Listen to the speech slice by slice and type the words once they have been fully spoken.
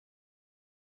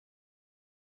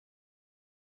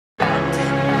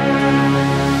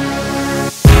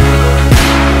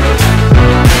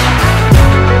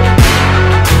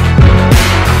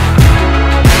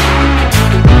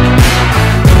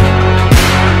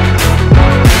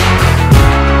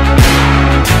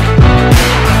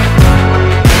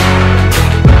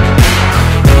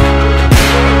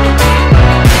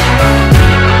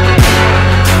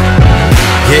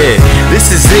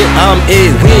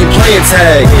playing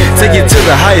tag. Take it to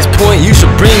the highest point, you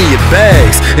should bring your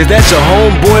bags. Is that your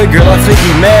homeboy? Girl, I think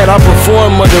he mad. I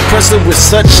perform under pressure with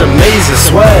such amazing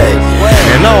swag.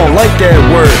 And I don't like that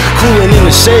word. Cooling in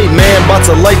the shade, man, about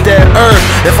to light that herb.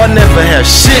 If I never have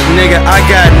shit, nigga, I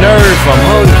got nerve. I'm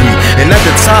hungry, and at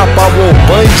the top I won't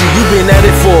bungee. You been at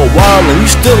it for a while and you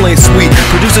still ain't sweet.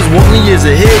 Producers want me as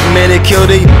a hit, man, they kill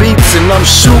they beats and I'm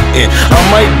shooting. I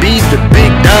might be the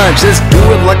big Don, just do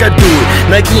it like I do it.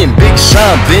 Nike and Big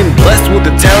Sean been blessed with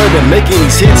the talent of making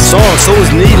these hit songs, so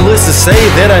it's needless to say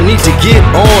that I need to get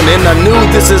on. And I knew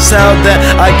this is how that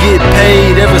I get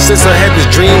paid ever since I had this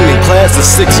dream in class of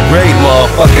 6th grade,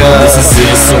 motherfucker. This is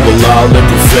it, so we'll all live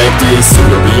perfected. So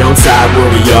we'll be on top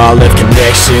where we all have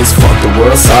connections. Fuck the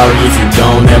world, sorry if you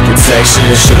don't have protection.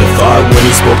 Should've thought when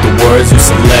he spoke the words you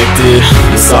selected.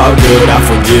 It's all good, I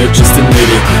forgive, just admit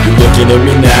it. You looking at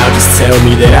me now, just tell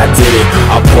me that I did it.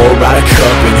 I'll pour out a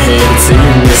cup and hand it to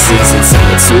your missus and tell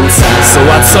her 2 times. So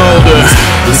I told her,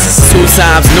 this is 2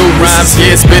 times, new rhymes,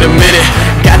 yeah, it's been a minute.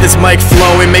 Got this mic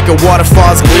flowing, making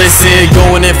waterfalls glisten.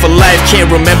 Going in for life,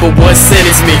 can't remember what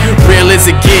sentenced me. Real as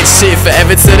it gets, shit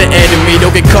forever to the end of me.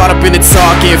 Don't get caught up in the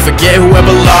talking, forget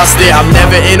whoever lost it. I'm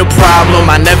never in a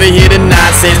problem, I never hear the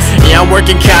nonsense. Yeah, I'm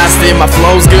working constant, my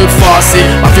flow's good faucet.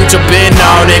 My future been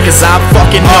on it, cause I'm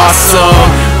fucking awesome.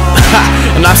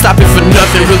 And I'm stopping for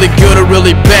nothing, really good or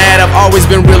really bad, I've always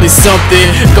been really something.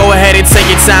 Go ahead and take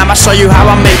your time, I'll show you how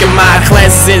I'm making mine.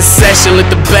 Classes in session,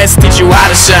 let the best teach you how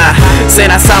to shine.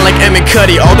 Saying I sound like M and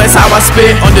Cuddy, oh that's how I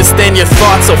spit. Understand your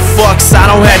thoughts, so fucks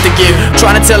I don't have to give.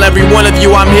 Trying to tell every one of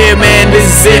you I'm here, man, this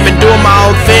is it. Been doing my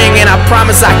own thing and I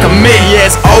promise I commit,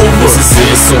 yeah, it's over. This is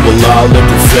it, so we'll all live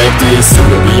perfected. So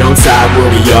we'll be on top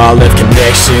where we all have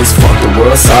connections. Fuck the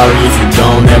world, sorry if you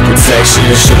don't have protection.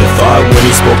 Should've thought when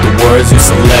he spoke the words you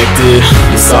selected.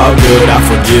 It's all good, I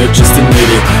forgive, just admit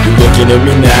it. You looking at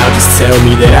me now, just tell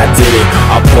me that I did it.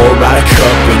 I'll pour out a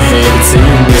cup and hand it to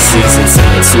your missus and tell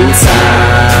her 2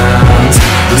 times.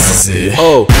 This is it.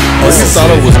 Oh, you thought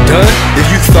I was done? If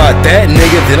you thought that,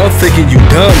 nigga, then I'm thinking you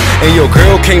dumb. And your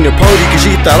girl came to party cause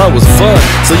she thought I was fun.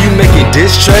 So you making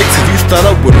diss tracks if you thought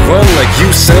I would run like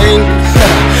you sang?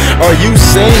 Are you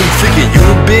saying you thinking you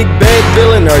a big bad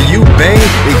villain? Are you Bane?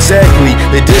 Exactly,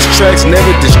 the diss tracks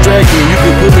never distract me. You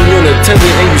could put me on a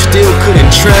tether and you still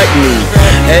couldn't track me.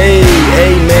 Hey,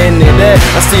 man, and that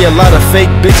I see a lot of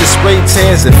fake bitches, spray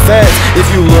tans and fats. If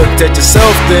you looked at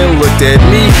yourself, then looked at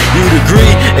me, you'd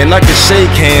agree, and I can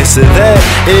shake hands to that.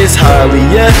 It's highly,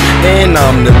 yeah, and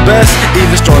I'm the best,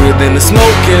 even stronger than the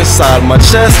smoke inside my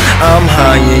chest. I'm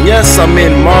high and yes, I'm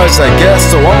in Mars, I guess.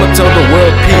 So I'ma tell the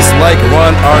world peace like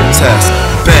Ron Artest.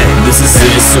 Bang. This is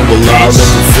it, so we'll all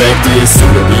live perfected. So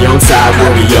we'll be on top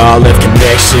where we all have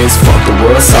connections. Fuck the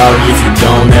world, sorry if you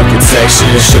don't have protection.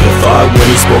 Should've thought when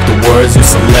he spoke the words you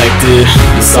selected.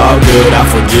 It's all good, I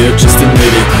forgive, just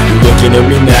admit it. You looking at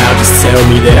me now, just tell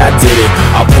me that I did it.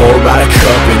 I'll pour out a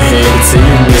cup and hand it to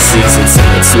your missus and tell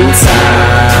her 2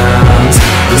 times.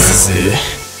 This is it,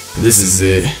 this is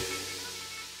it.